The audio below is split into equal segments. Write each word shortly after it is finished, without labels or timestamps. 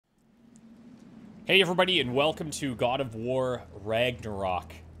Hey everybody, and welcome to God of War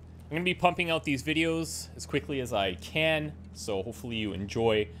Ragnarok. I'm going to be pumping out these videos as quickly as I can, so hopefully you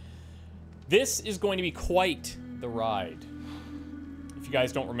enjoy. This is going to be quite the ride. If you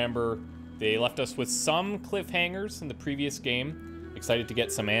guys don't remember, they left us with some cliffhangers in the previous game. Excited to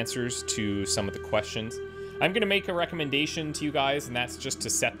get some answers to some of the questions. I'm going to make a recommendation to you guys, and that's just to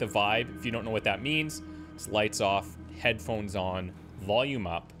set the vibe. If you don't know what that means, it's lights off, headphones on, volume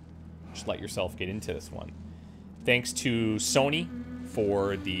up. Just let yourself get into this one. Thanks to Sony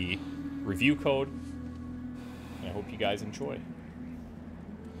for the review code, and I hope you guys enjoy.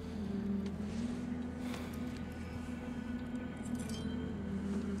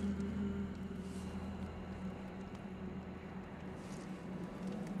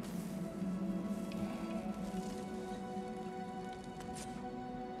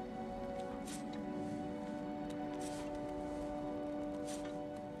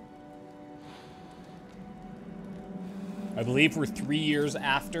 I believe we're 3 years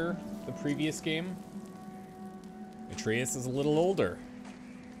after the previous game. Atreus is a little older.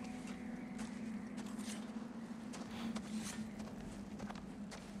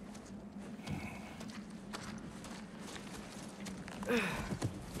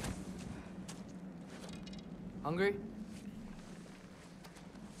 Hungry?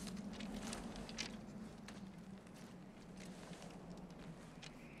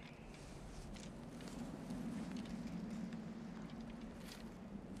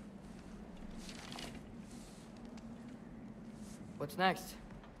 What's next?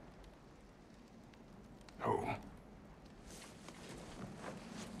 Home.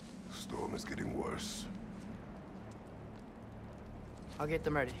 Storm is getting worse. I'll get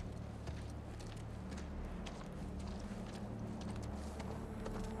them ready.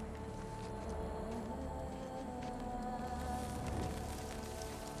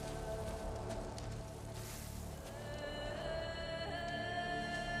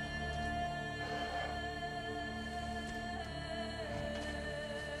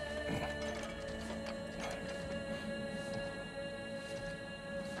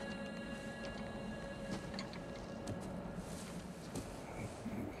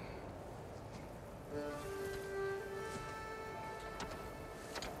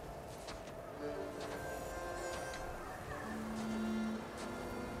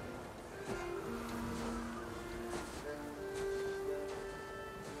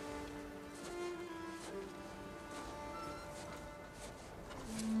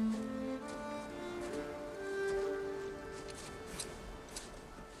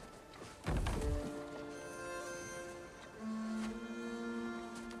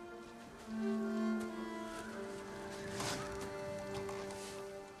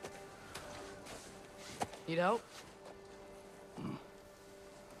 Need help?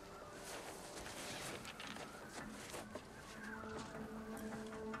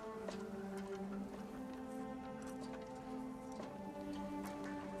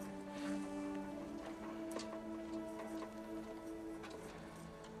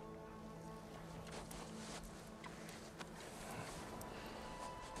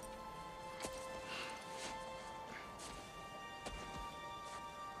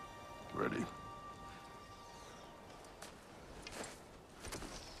 Ready?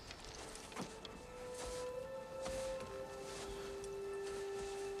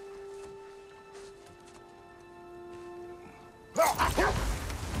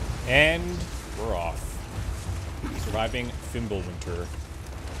 And we're off. Surviving Fimbulwinter.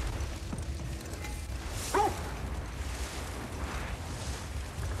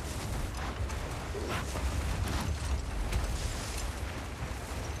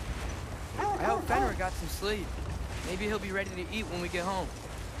 I hope Fenrir got some sleep. Maybe he'll be ready to eat when we get home.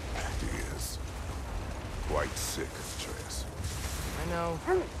 He is quite sick, Atreus. I know,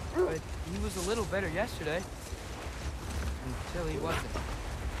 but he was a little better yesterday. Until he wasn't.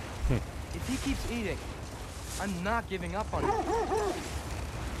 If he keeps eating, I'm not giving up on him.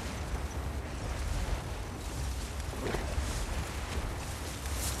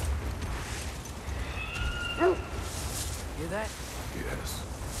 Hear that? Yes.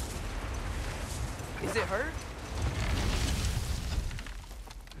 Is it her?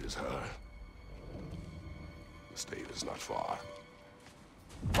 It is her. The state is not far.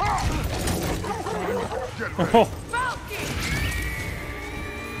 Get ready.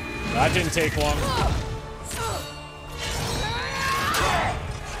 That didn't take long.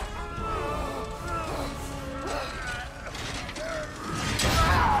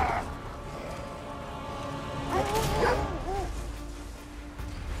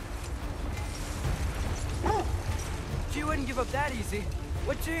 She wouldn't give up that easy.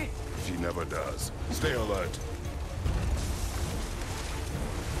 Would she? She never does. Stay alert.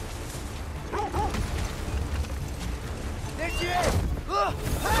 There she is!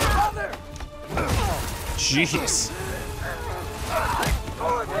 Mother! Jeez.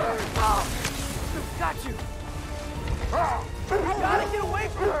 Got you! Gotta get away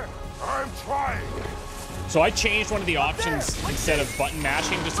from her! I'm trying. So I changed one of the options instead of button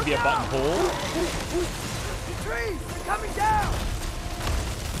mashing just to be a button hold. The trees! They're coming down!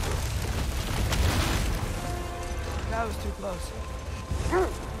 That was too close.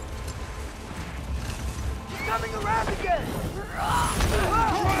 She's coming around again!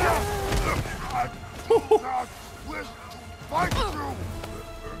 Fight through.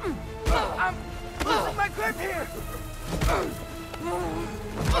 I'm losing my grip here!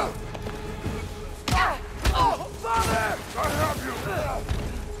 Oh, Father! I have you.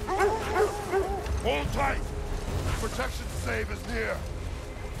 Hold tight. Protection save is near.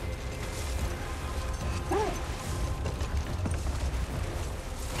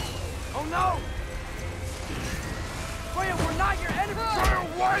 Oh no! Freya, we're not your enemy! Fire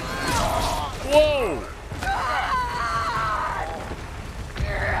white. Whoa!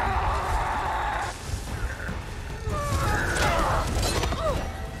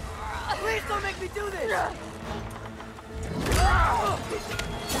 Please don't make me do this!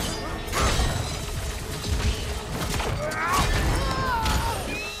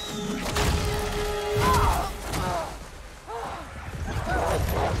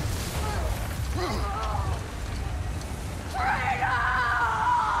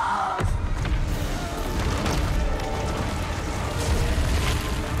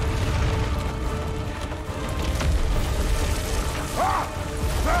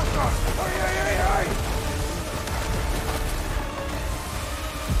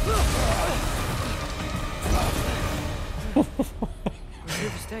 We're here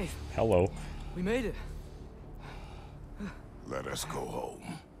to stay. Hello. We made it. Let us go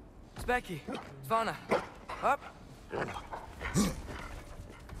home. It's Becky. It's Vanna. Up. I'm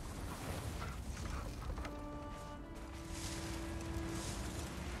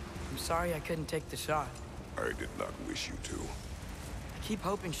sorry I couldn't take the shot. I did not wish you to. I keep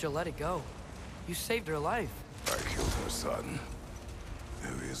hoping she'll let it go. You saved her life. I killed her son.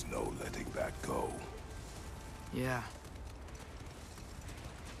 There is no letting that go. Yeah.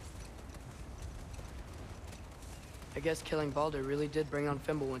 I guess killing Baldur really did bring on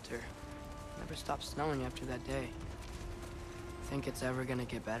Fimbulwinter. Never stopped snowing after that day. Think it's ever gonna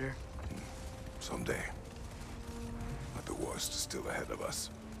get better? Someday. But the worst is still ahead of us.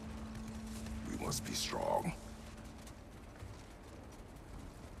 We must be strong.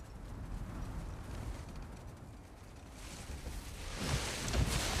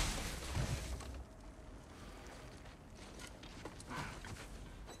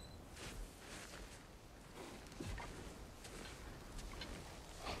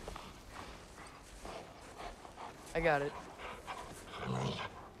 I got it.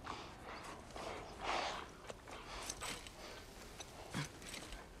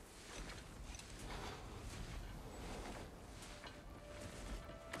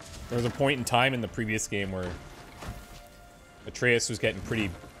 There was a point in time in the previous game where Atreus was getting pretty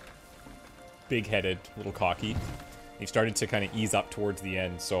big-headed, a little cocky. He started to kind of ease up towards the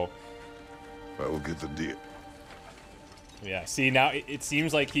end, so... I will get the deal. Yeah, see, now it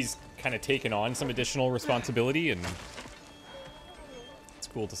seems like he's kind of taken on some additional responsibility, and it's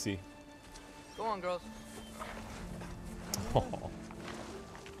cool to see. Go on, girls. Oh.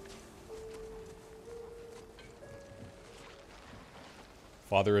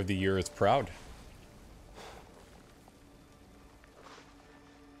 Father of the Year is proud.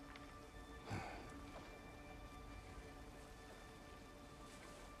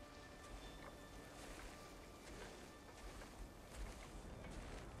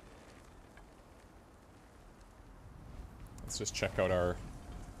 Let's just check out our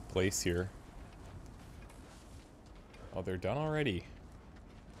place here. Oh, they're done already.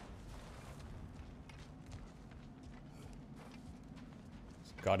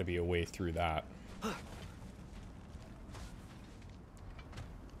 There's got to be a way through that. I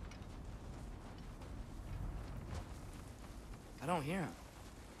don't hear him.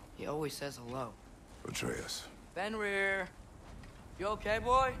 He always says hello. Atreus. Fenrir. You okay,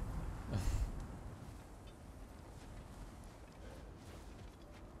 boy?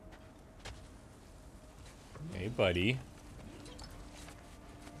 Hey, buddy.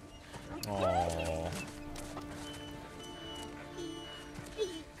 Oh.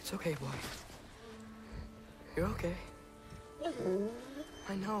 It's okay, boy. You're okay.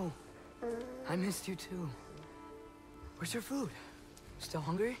 I know. I missed you too. Where's your food? Still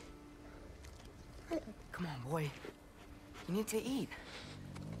hungry? Come on, boy. You need to eat.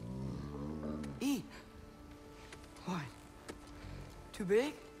 Eat. What? Too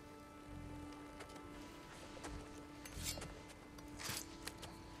big?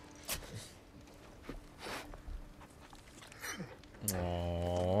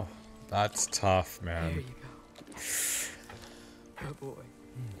 Oh, that's tough, man. There you go. Good boy.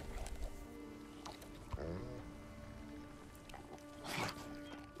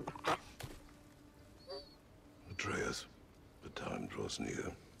 Atreus, the time draws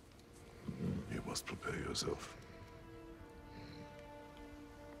near. You must prepare yourself.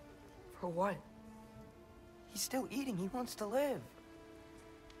 For what? He's still eating. He wants to live.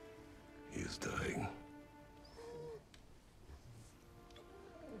 He is dying.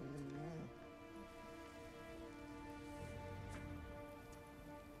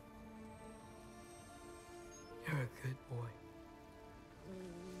 You're a good boy.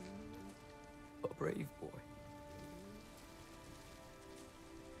 A brave boy.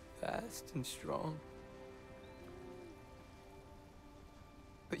 Fast and strong.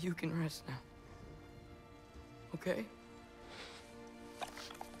 But you can rest now. Okay?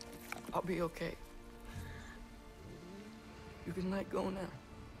 I'll be okay. You can let go now.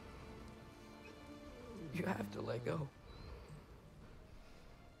 You have to let go.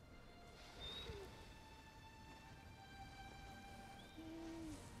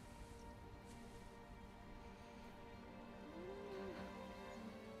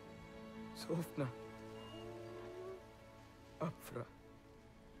 Sofna. Afra.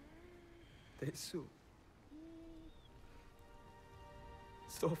 Tesu.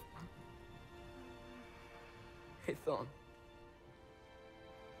 Sofna. Ethon.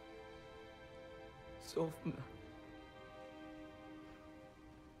 Sofna.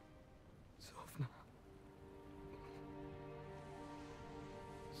 Sofna.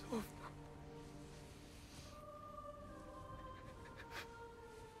 Sofna.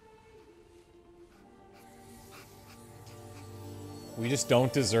 We just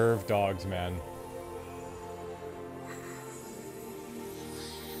don't deserve dogs, man.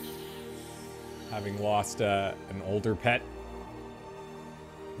 Having lost an older pet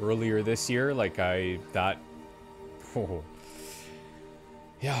earlier this year, like oh.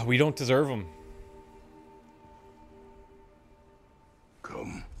 Yeah, we don't deserve them.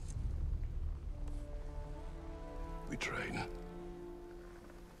 Come. We train.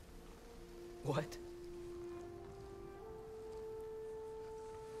 What?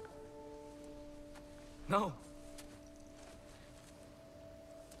 No.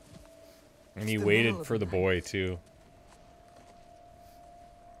 And he It's the waited middle of for the the boy, night. too.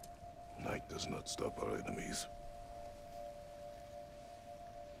 Night does not stop our enemies.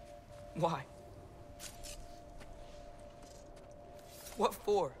 Why? What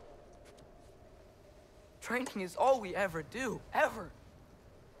for? Training is all we ever do, ever.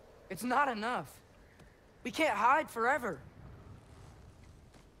 It's not enough. We can't hide forever.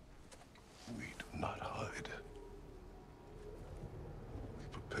 We do not hide. We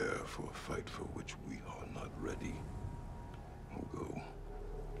prepare for a fight for which we are not ready. We'll go.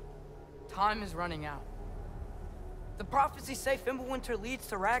 Time is running out. The prophecies say Fimbulwinter leads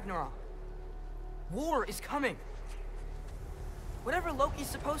to Ragnarok. War is coming. Whatever Loki's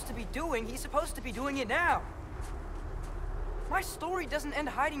supposed to be doing, he's supposed to be doing it now. My story doesn't end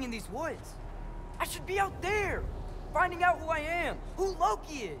hiding in these woods. I should be out there, finding out who I am, who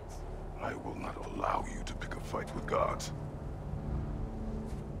Loki is. I will not allow you to pick a fight with gods.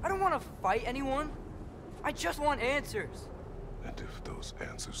 I don't want to fight anyone. I just want answers. And if those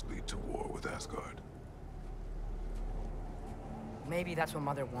answers lead to war with Asgard, Maybe that's what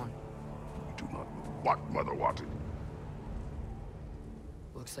Mother wanted. we do not know what Mother wanted.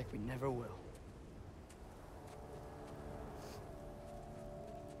 Looks like we never will.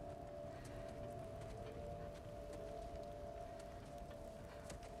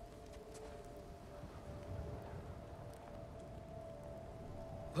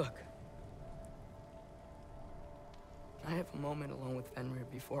 Look. Can I have a moment alone with Fenrir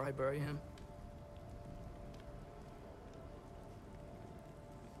before I bury him?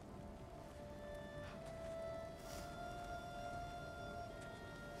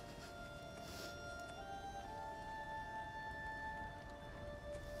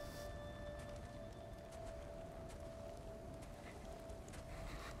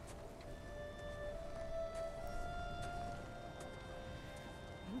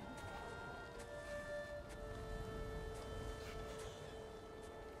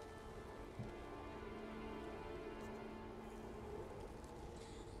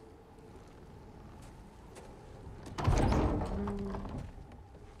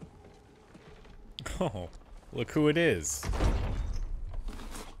 Oh, look who it is.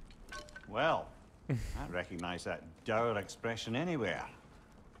 Well, I recognize that dour expression anywhere.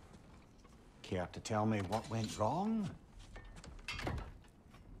 Care to tell me what went wrong?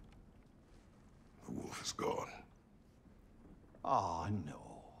 The wolf is gone. Oh,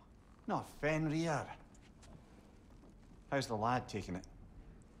 no. Not Fenrir. How's the lad taking it?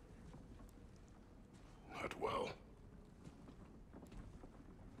 Not well.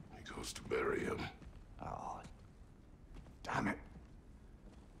 He goes to bury him. Oh, damn it.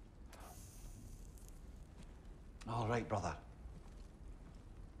 All right, brother.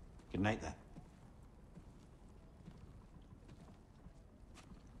 Good night, then.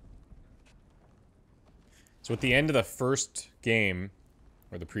 So at the end of the first game,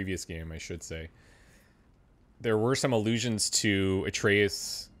 or the previous game, I should say, there were some allusions to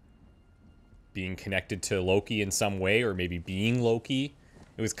Atreus being connected to Loki in some way, or maybe being Loki.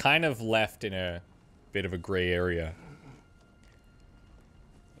 It was kind of left in a bit of a gray area.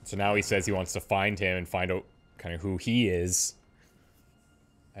 So now he says he wants to find him and find out kind of who he is.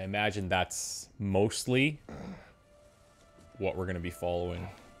 I imagine that's mostly what we're going to be following.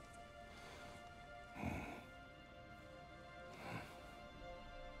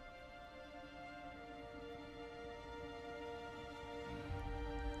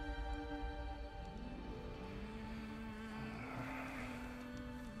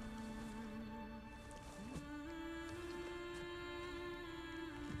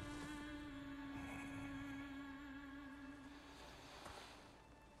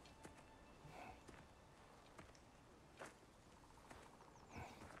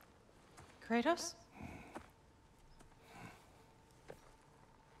 Kratos?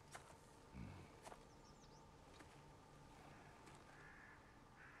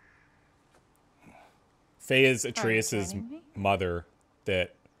 Faye is Atreus's mother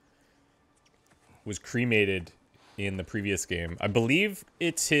that was cremated in the previous game. I believe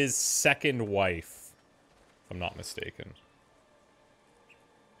it's his second wife, if I'm not mistaken.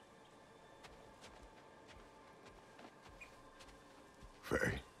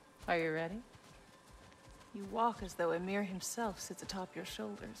 Faye. Are you ready? You walk as though Emir himself sits atop your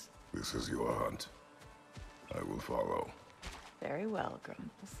shoulders. This is your hunt. I will follow. Very well,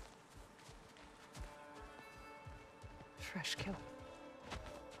 Grumbles. Fresh kill.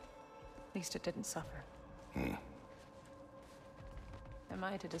 At least it didn't suffer. Am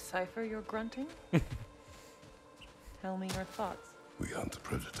I to decipher your grunting? Tell me your thoughts. We hunt the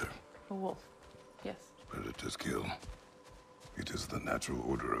predator. A wolf. Yes. Predators kill. It is the natural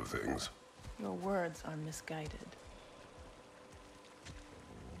order of things. Your words are misguided.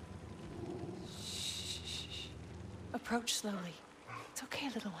 Shh. Approach slowly. It's okay,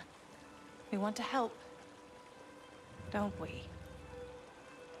 little one. We want to help. Don't we?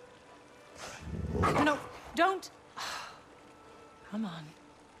 No, don't! Come on.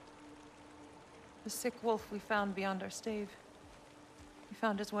 The sick wolf we found beyond our stave. He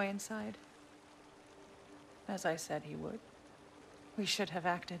found his way inside. As I said he would. We should have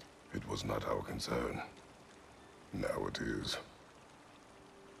acted. It was not our concern. Now it is.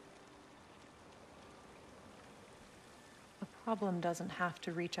 The problem doesn't have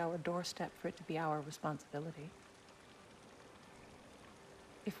to reach our doorstep for it to be our responsibility.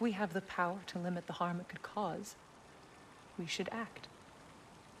 If we have the power to limit the harm it could cause, we should act.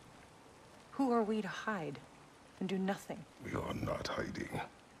 Who are we to hide and do nothing? We are not hiding.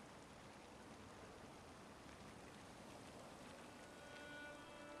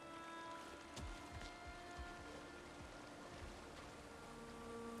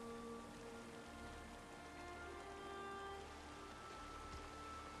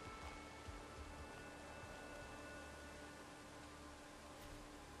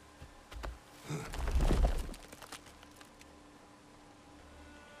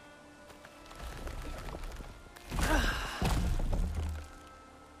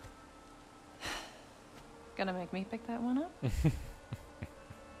 Gonna make me pick that one up?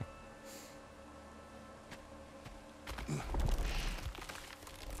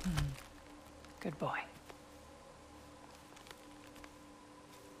 Good boy.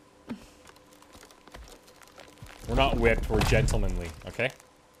 We're not whipped, we're gentlemanly, okay?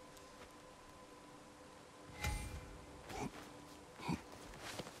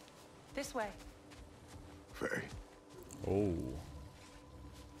 This way. Faye. Oh.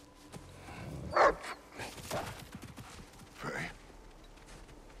 Faye.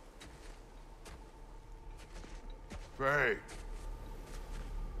 Faye.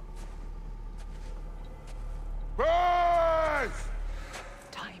 Faye!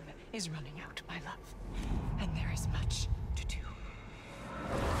 Time is running out, my love. And there is much to do.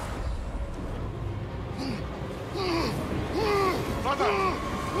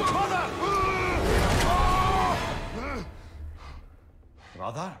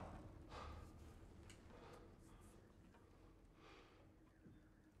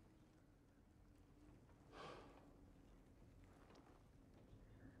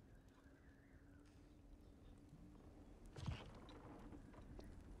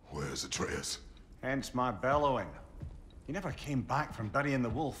 Where's Atreus? Hence my bellowing. He never came back from burying the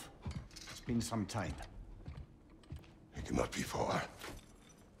wolf. It's been some time. He cannot be far.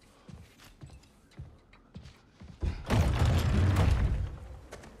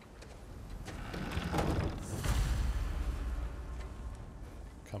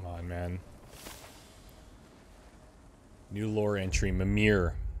 Come on, man. New lore entry,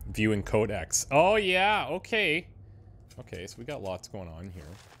 Mimir. Viewing codex. Oh, yeah, okay. Okay, so we got lots going on here.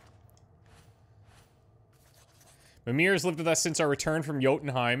 Mimir has lived with us since our return from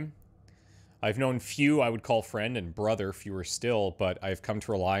Jotunheim. I've known few I would call friend, and brother, fewer still, but I've come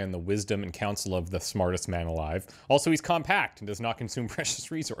to rely on the wisdom and counsel of the smartest man alive. Also, he's compact and does not consume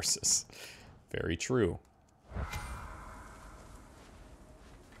precious resources. Very true.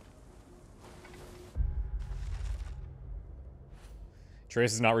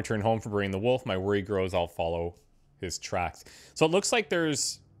 Atreus has not returned home for burying the wolf. My worry grows, I'll follow his tracks. So it looks like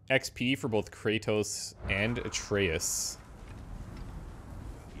there's XP for both Kratos and Atreus.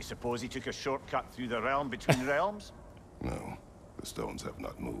 You suppose he took a shortcut through the realm between realms? No, the stones have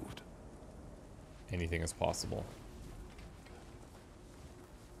not moved. Anything is possible.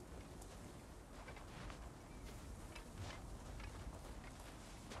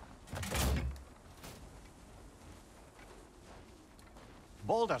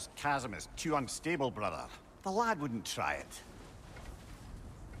 Baldur's Chasm is too unstable, brother. The lad wouldn't try it.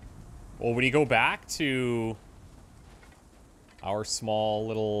 Well, would he go back to our small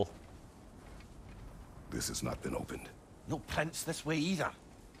little... This has not been opened. No prints this way either.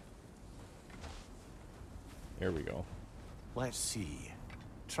 There we go. Let's see.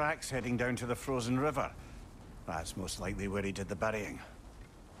 Tracks heading down to the frozen river. That's most likely where he did the burying.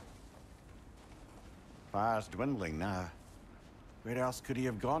 Fire's dwindling now. Where else could he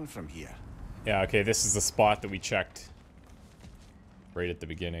have gone from here? Yeah, okay, this is the spot that we checked right at the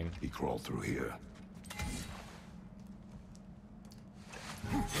beginning. He crawled through here.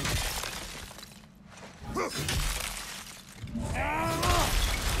 You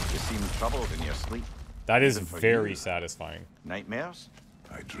seem troubled in your sleep. That is Even for very you. satisfying. Nightmares?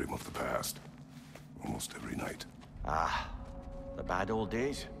 I dream of the past. Almost every night. Ah, the bad old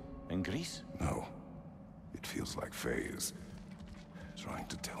days in Greece? No. It feels like Faye is trying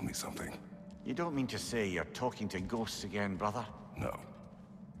to tell me something. You don't mean to say you're talking to ghosts again, brother? No.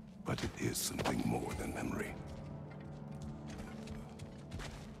 But it is something more than memory.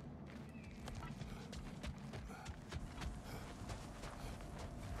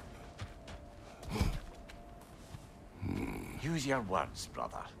 Use your words,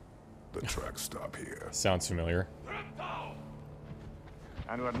 brother. The tracks stop here. Sounds familiar.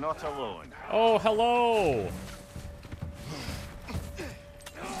 And we're not alone. Oh, hello!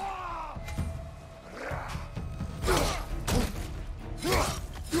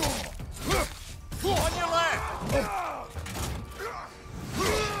 On your left!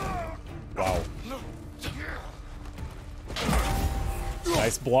 Wow.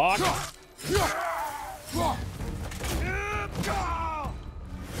 Nice block.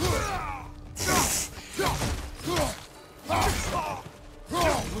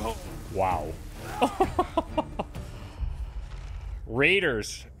 Wow.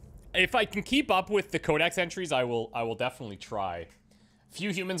 Raiders. If I can keep up with the codex entries, I will definitely try.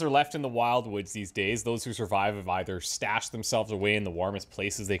 Few humans are left in the wildwoods these days. Those who survive have either stashed themselves away in the warmest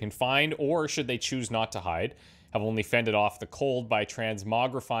places they can find, or should they choose not to hide, have only fended off the cold by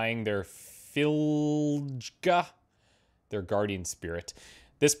transmogrifying their Filga, their guardian spirit.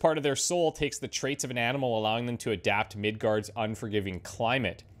 This part of their soul takes the traits of an animal, allowing them to adapt to Midgard's unforgiving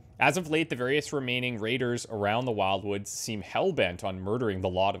climate. As of late, the various remaining raiders around the wildwoods seem hell-bent on murdering the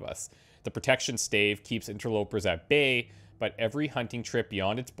lot of us. The protection stave keeps interlopers at bay, but every hunting trip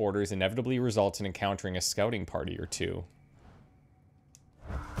beyond its borders inevitably results in encountering a scouting party or two.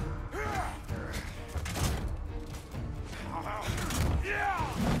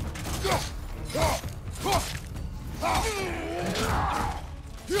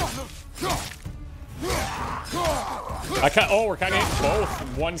 Oh, we're kind of hitting both in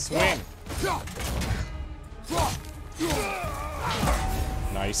one swing.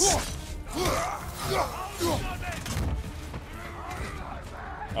 Nice.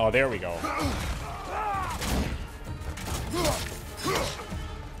 Oh, there we go.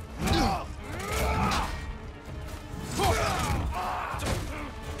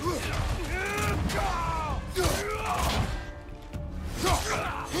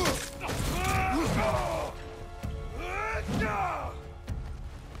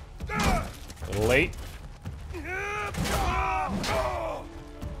 A little late.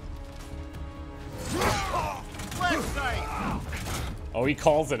 Left side! Oh, he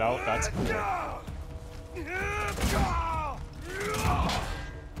calls it out. That's cool.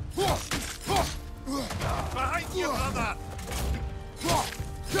 Behind you, brother!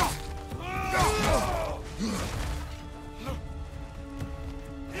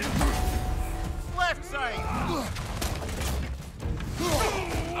 Left side!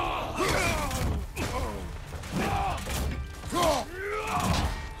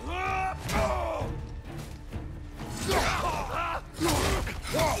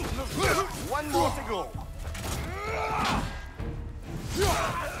 One more to go.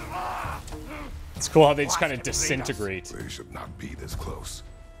 It's cool how they just kind of disintegrate. They should not be this close.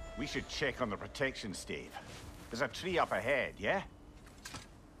 We should check on the protection stave. There's a tree up ahead, yeah?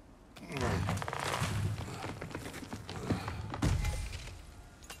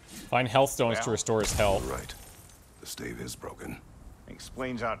 Find health stones to Well, restore his health. Right. The stave is broken.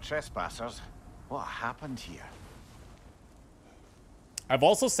 Explains our trespassers. What happened here? I've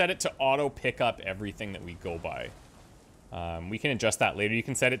also set it to auto pick up everything that we go by. We can adjust that later. You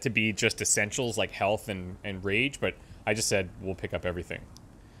can set it to be just essentials like health and rage, but I just said we'll pick up everything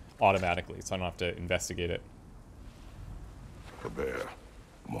automatically, so I don't have to investigate it. A bear.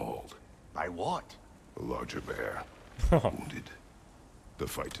 Mauled. By what? A larger bear. Wounded. The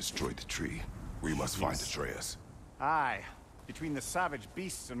fight destroyed the tree. We must find Atreus. Aye. Between the savage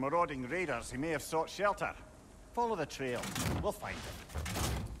beasts and marauding raiders, he may have sought shelter. Follow the trail. We'll find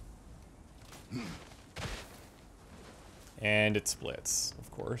him. And it splits,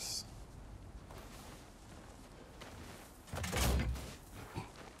 of course.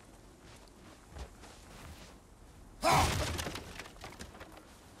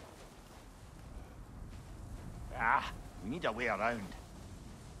 Ah, we need a way around.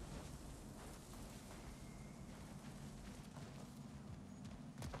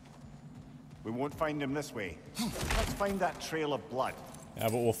 We won't find him this way. Let's find that trail of blood. Yeah,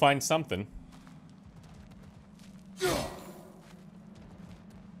 but we'll find something.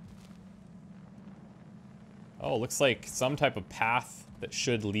 Oh, looks like some type of path that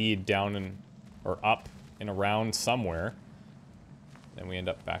should lead down and or up and around somewhere. Then we end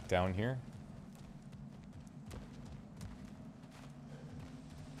up back down here.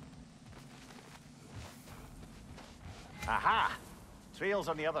 Aha! Trail's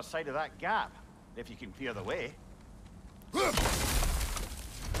on the other side of that gap, if you can clear the way.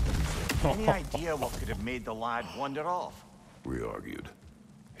 Any idea what could have made the lad wander off? We argued.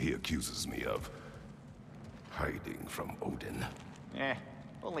 He accuses me of hiding from Odin.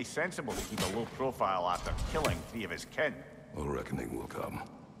 Only sensible to keep a low profile after killing 3 of his kin. A reckoning will come.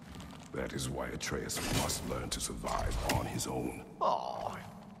 That is why Atreus must learn to survive on his own. Oh,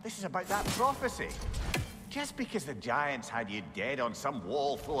 this is about that prophecy. Just because the giants had you dead on some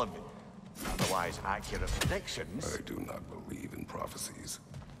wall full of otherwise accurate predictions. I do not believe in prophecies.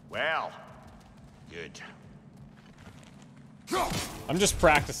 Well, good. I'm just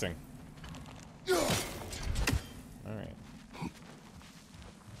practicing. All right.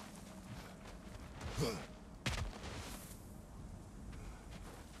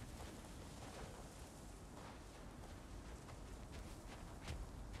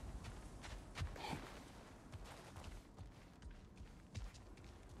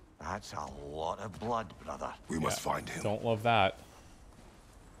 That's a lot of blood, brother. We must find him. Don't love that.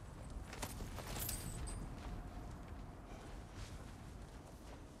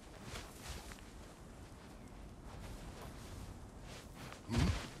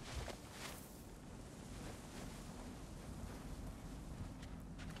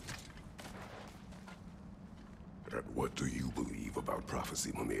 And what do you believe about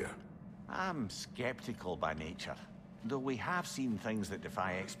prophecy, Mimir? I'm skeptical by nature, though we have seen things that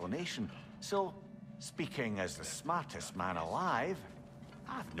defy explanation. So, speaking as the smartest man alive,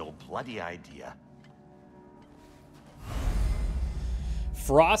 I've no bloody idea.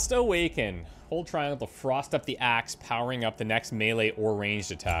 Frost Awaken. Hold triangle to frost up the axe, powering up the next melee or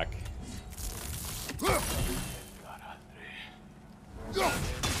ranged attack.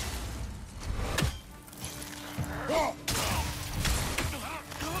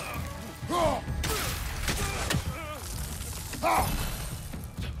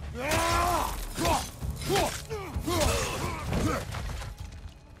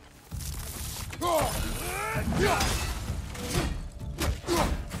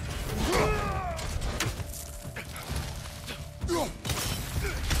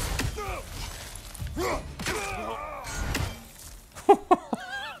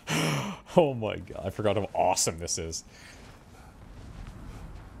 Oh my god, I forgot how awesome this is.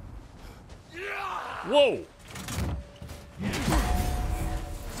 Whoa!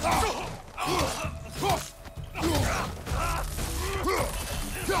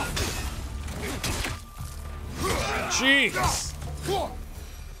 Jeez!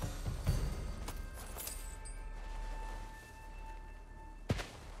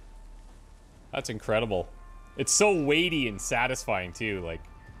 That's incredible. It's so weighty and satisfying too, like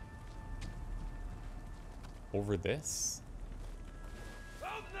over this.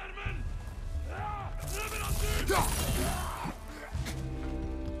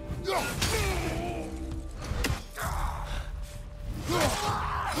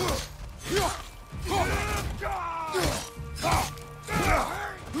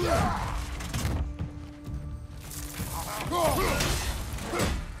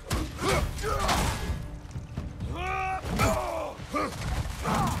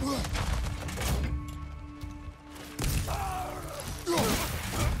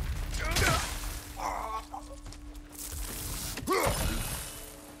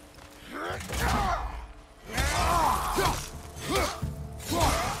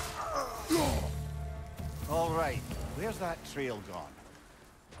 All right, where's that trail gone?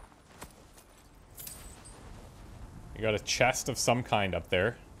 You got a chest of some kind up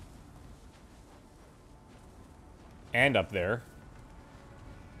there. And up there.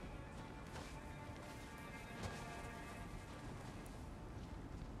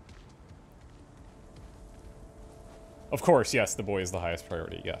 Of course, yes, the boy is the highest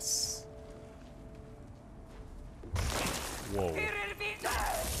priority, yes. Whoa.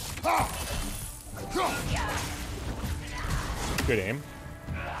 Good aim.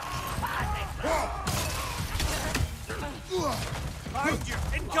 Behind you!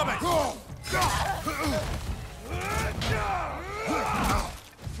 Incoming!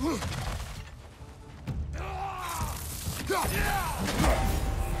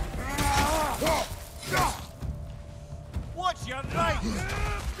 Watch your right!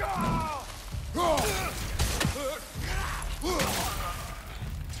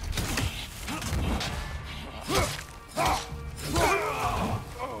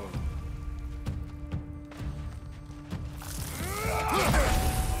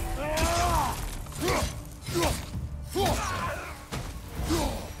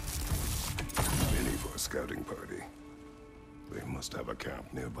 Many for a scouting party. They must have a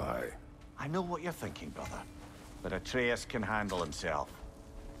camp nearby. I know what you're thinking, brother. But Atreus can handle himself.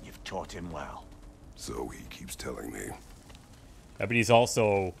 You've taught him well. So he keeps telling me. Yeah, but he's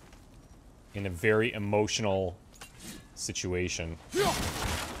also in a very emotional situation.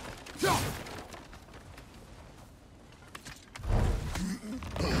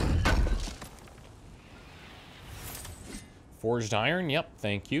 Forged iron, yep,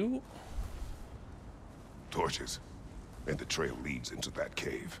 thank you. Torches. And the trail leads into that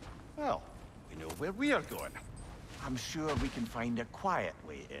cave. Well, we know where we are going. I'm sure we can find a quiet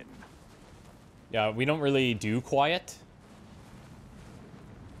way in. Yeah, we don't really do quiet.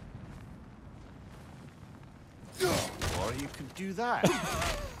 Or you could do that.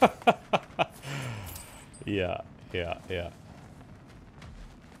 Yeah. Are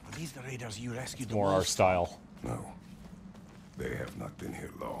these the raiders you rescued? More our style. No. They have not been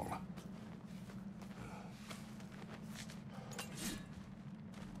here long.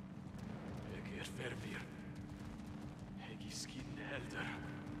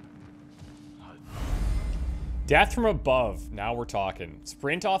 Death from above. Now we're talking.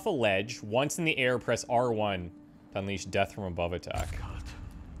 Sprint off a ledge. Once in the air, press R1 to unleash death from above attack.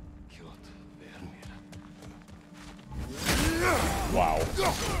 Wow.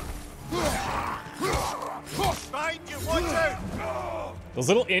 Behind you! Watch out! Those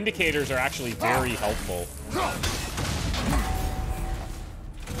little indicators are actually very helpful.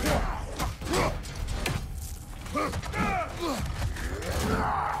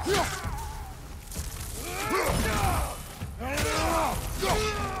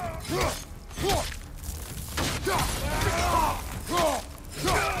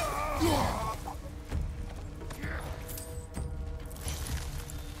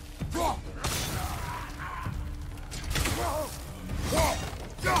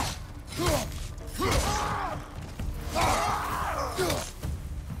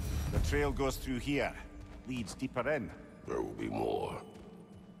 The trail goes through here. Leads deeper in. There will be more.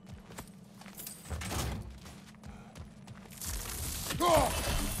 I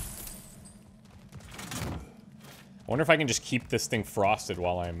wonder if I can just keep this thing frosted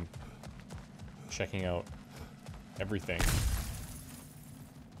while I'm checking out everything.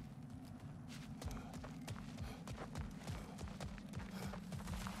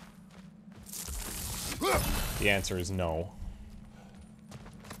 The answer is no.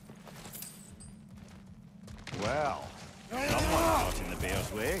 Well, someone got in the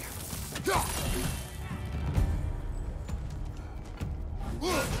bear's way.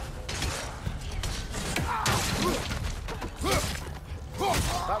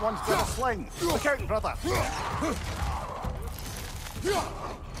 That one's got a sling. Look out, brother. Clear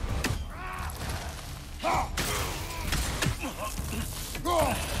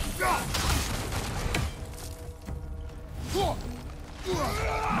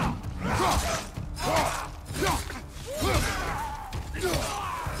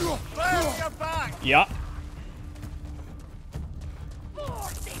your back. Yeah.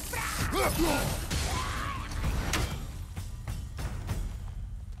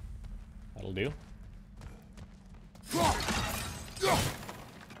 That'll do.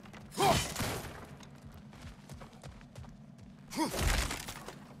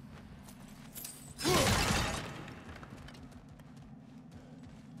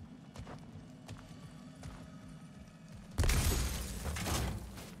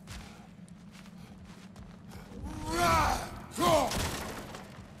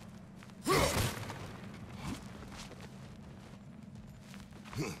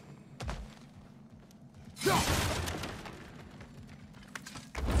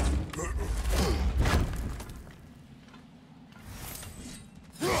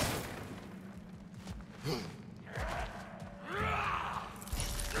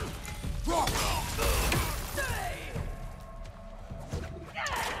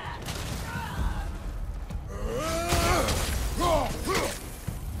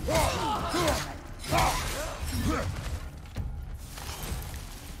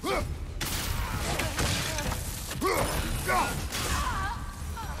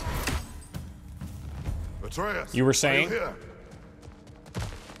 Atreus, You were saying? are you here?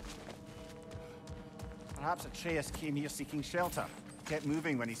 Perhaps Atreus came here seeking shelter. Kept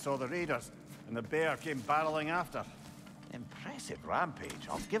moving when he saw the raiders, and the bear came barreling after. Impressive rampage,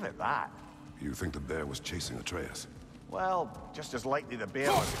 I'll give it that. You think the bear was chasing Atreus? Well, just as likely the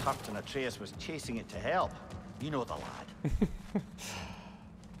bear was hurt and Atreus was chasing it to help. You know the lad.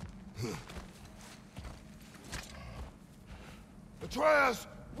 Atreus,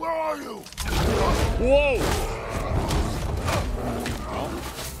 where are you? Whoa!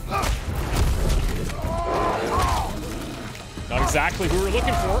 Not exactly who we're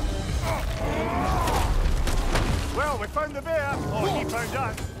looking for. Well, we found the bear. Oh, he found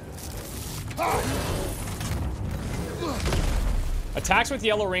us. Attacks with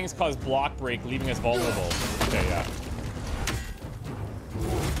yellow rings cause block break, leaving us vulnerable. Okay, yeah.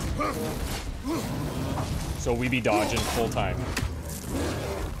 So we be dodging full time.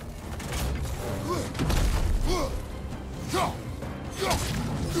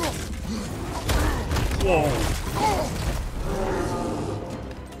 Whoa.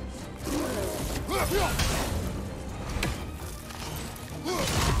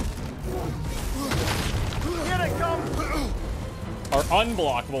 Here it comes. Are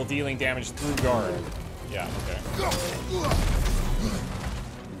unblockable, dealing damage through guard. Yeah, okay.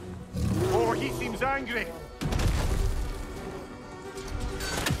 Oh, he seems angry.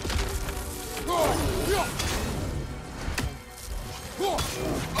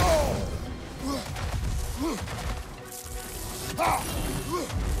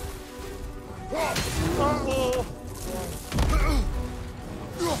 Uh-oh.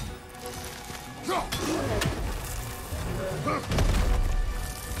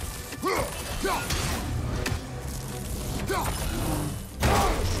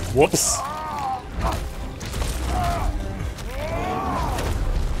 Whoops.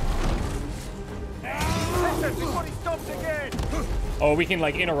 Before he stops again. Oh, we can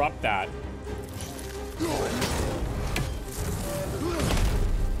like interrupt that.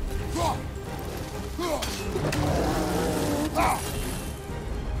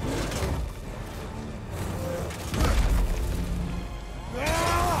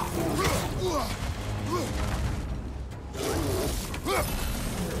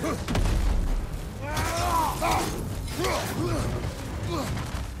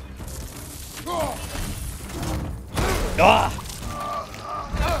 Ah!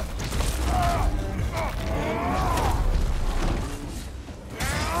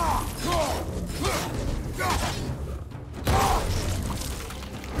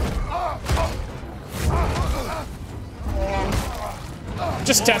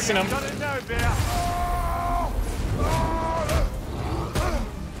 Just testing him. Got it now, bear.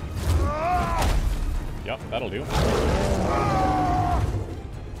 Yep, that'll do.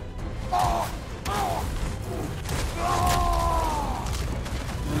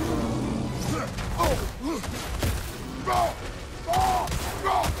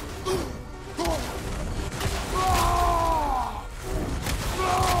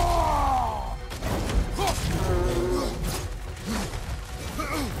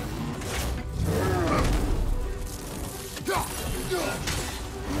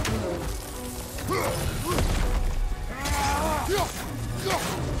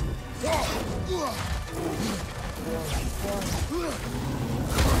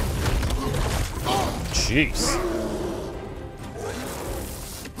 Jeez.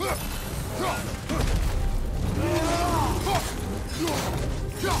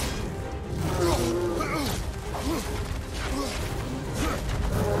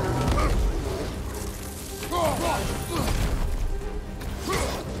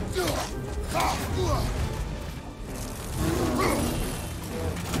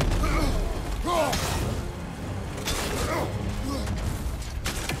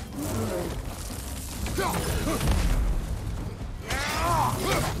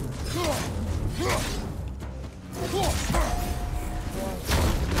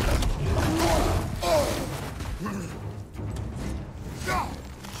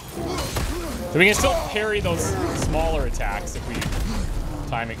 So we can still parry those smaller attacks if we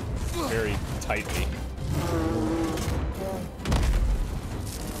time it very tightly.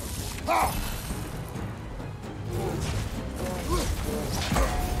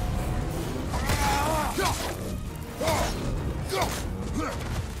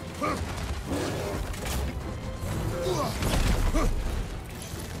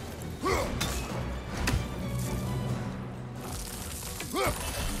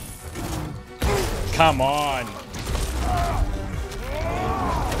 Come on.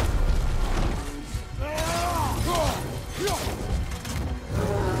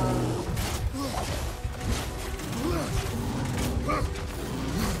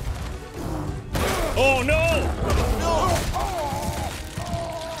 Oh no!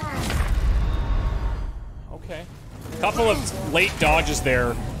 Okay. Couple of late dodges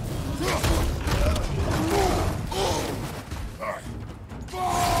there.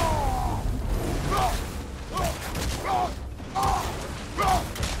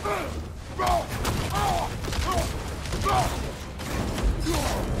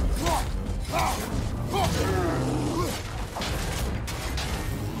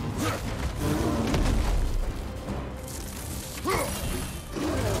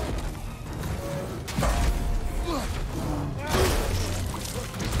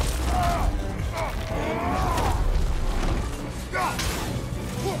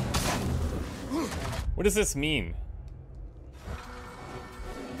 What does this mean?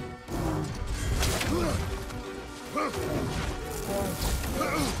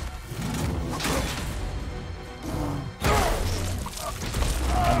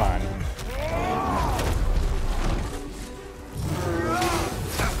 Come on.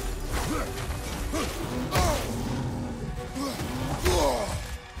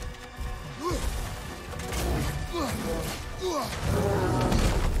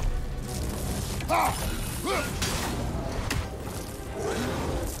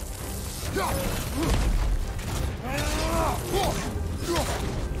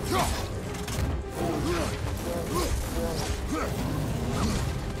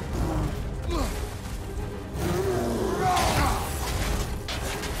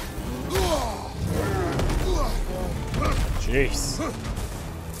 Jeez.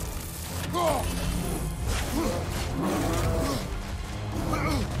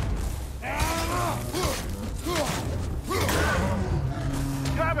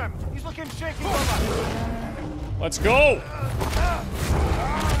 Grab him! He's looking shaky. Let's go.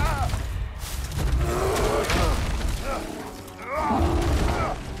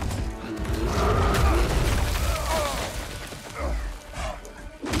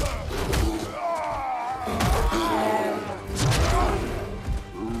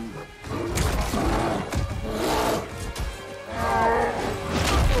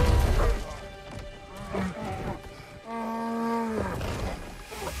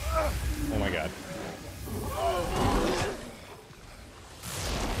 Oh my god.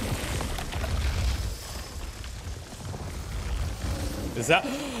 Is that...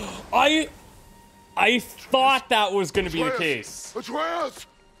 I thought that was going to be the case. Atreus!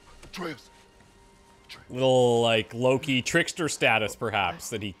 Atreus! Little, like, Loki trickster status, perhaps,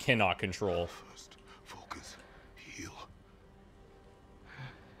 that he cannot control. First, focus, heal.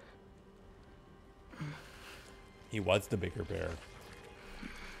 He was the bigger bear.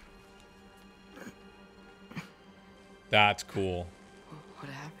 That's cool.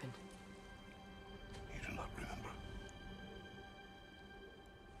 What happened? You do not remember.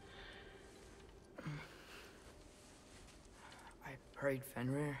 I prayed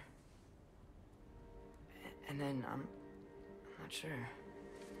Fenrir. And then I'm not sure.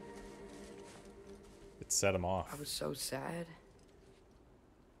 It set him off. I was so sad.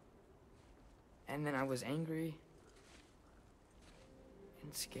 And then I was angry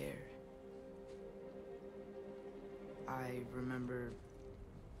and scared. I remember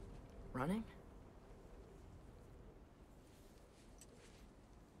running.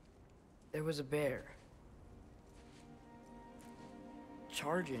 There was a bear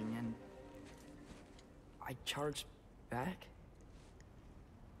charging, and I charged back.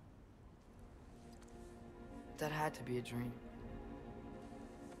 That had to be a dream.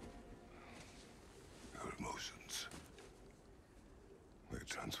 Your emotions, they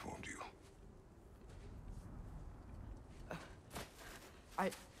transformed you.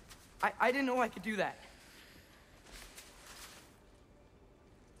 I didn't know I could do that.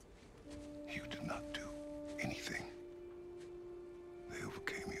 You did not do anything. They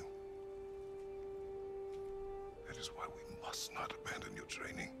overcame you. That is why we must not abandon your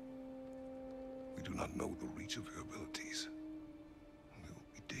training. We do not know the reach of your abilities. They will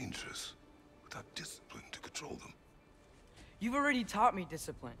be dangerous without discipline to control them. You've already taught me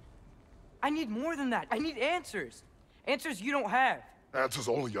discipline. I need more than that. I need answers. Answers you don't have. Answers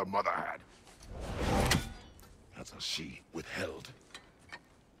only your mother had. Answers she withheld.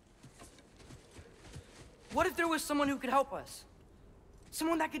 What if there was someone who could help us?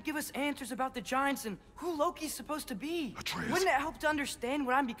 Someone that could give us answers about the giants and who Loki's supposed to be. Atreus. Wouldn't it help to understand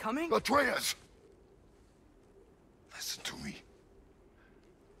what I'm becoming? Atreus! Listen to me.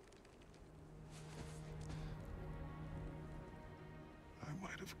 I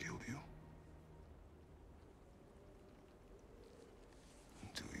might have killed you.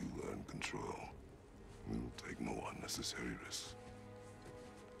 Until you learn control, we will take no unnecessary risks.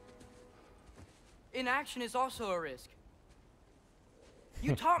 Inaction is also a risk.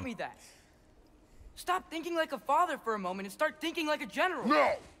 You taught me that. Stop thinking like a father for a moment and start thinking like a general.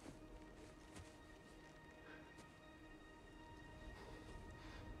 No!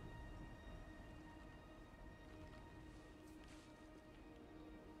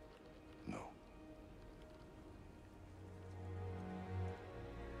 No.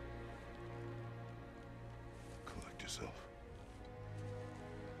 Collect yourself.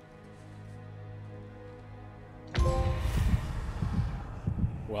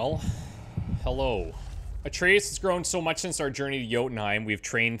 Well, hello. Atreus has grown so much since our journey to Jotunheim. We've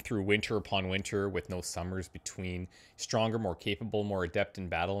trained through winter upon winter with no summers between. Stronger, more capable, more adept in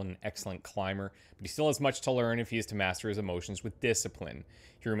battle, and an excellent climber. But he still has much to learn if he is to master his emotions with discipline.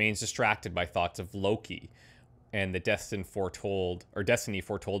 He remains distracted by thoughts of Loki and the destiny foretold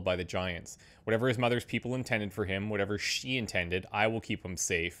by the giants. Whatever his mother's people intended for him, whatever she intended, I will keep him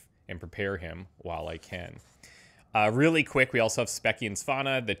safe and prepare him while I can. Really quick, we also have Specky and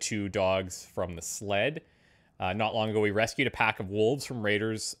Svana, the two dogs from the sled. Not long ago, we rescued a pack of wolves from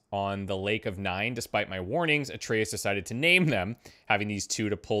raiders on the Lake of Nine. Despite my warnings, Atreus decided to name them. Having these two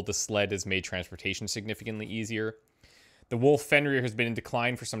to pull the sled has made transportation significantly easier. The wolf Fenrir has been in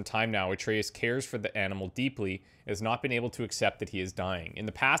decline for some time now. Atreus cares for the animal deeply and has not been able to accept that he is dying. In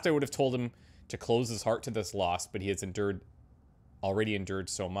the past, I would have told him to close his heart to this loss, but he has already endured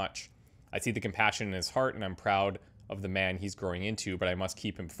so much. I see the compassion in his heart, and I'm proud of the man he's growing into, but I must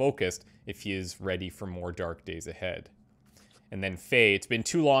keep him focused if he is ready for more dark days ahead. And then Faye. It's been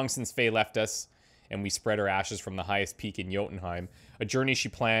too long since Faye left us, and we spread our ashes from the highest peak in Jotunheim. A journey she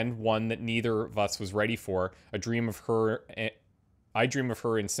planned, one that neither of us was ready for. I dream of her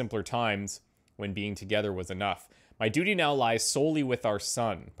in simpler times when being together was enough. My duty now lies solely with our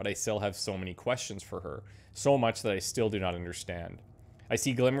son, but I still have so many questions for her. So much that I still do not understand. I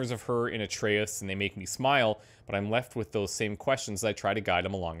see glimmers of her in Atreus, and they make me smile, but I'm left with those same questions as I try to guide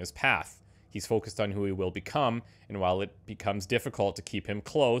him along his path. He's focused on who he will become, and while it becomes difficult to keep him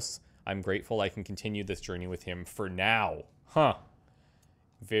close, I'm grateful I can continue this journey with him for now. Huh.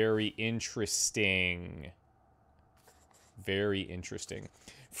 Very interesting. Very interesting.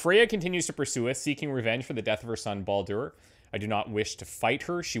 Freya continues to pursue us, seeking revenge for the death of her son Baldur. I do not wish to fight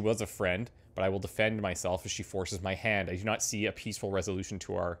her. She was a friend, but I will defend myself if she forces my hand. I do not see a peaceful resolution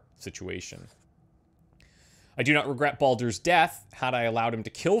to our situation. I do not regret Baldur's death. Had I allowed him to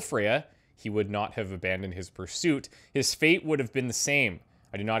kill Freya, he would not have abandoned his pursuit. His fate would have been the same.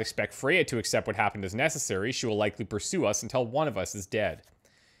 I do not expect Freya to accept what happened as necessary. She will likely pursue us until one of us is dead.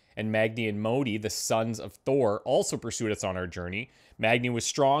 And Magni and Modi, the sons of Thor, also pursued us on our journey. Magni was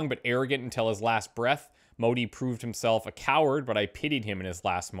strong but arrogant until his last breath. Modi proved himself a coward, but I pitied him in his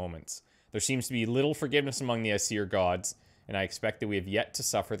last moments. There seems to be little forgiveness among the Aesir gods, and I expect that we have yet to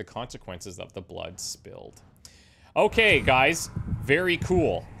suffer the consequences of the blood spilled. Okay, guys. Very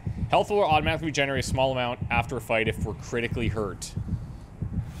cool. Health will automatically regenerate a small amount after a fight if we're critically hurt.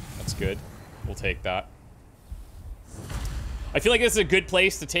 That's good. We'll take that. I feel like this is a good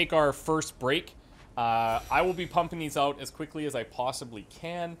place to take our first break. I will be pumping these out as quickly as I possibly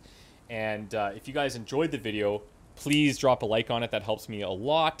can. And if you guys enjoyed the video, Please drop a like on it. That helps me a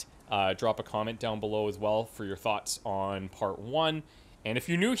lot. Drop a comment down below as well for your thoughts on part 1. And if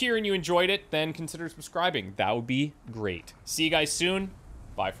you're new here and you enjoyed it, then consider subscribing. That would be great. See you guys soon.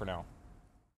 Bye for now.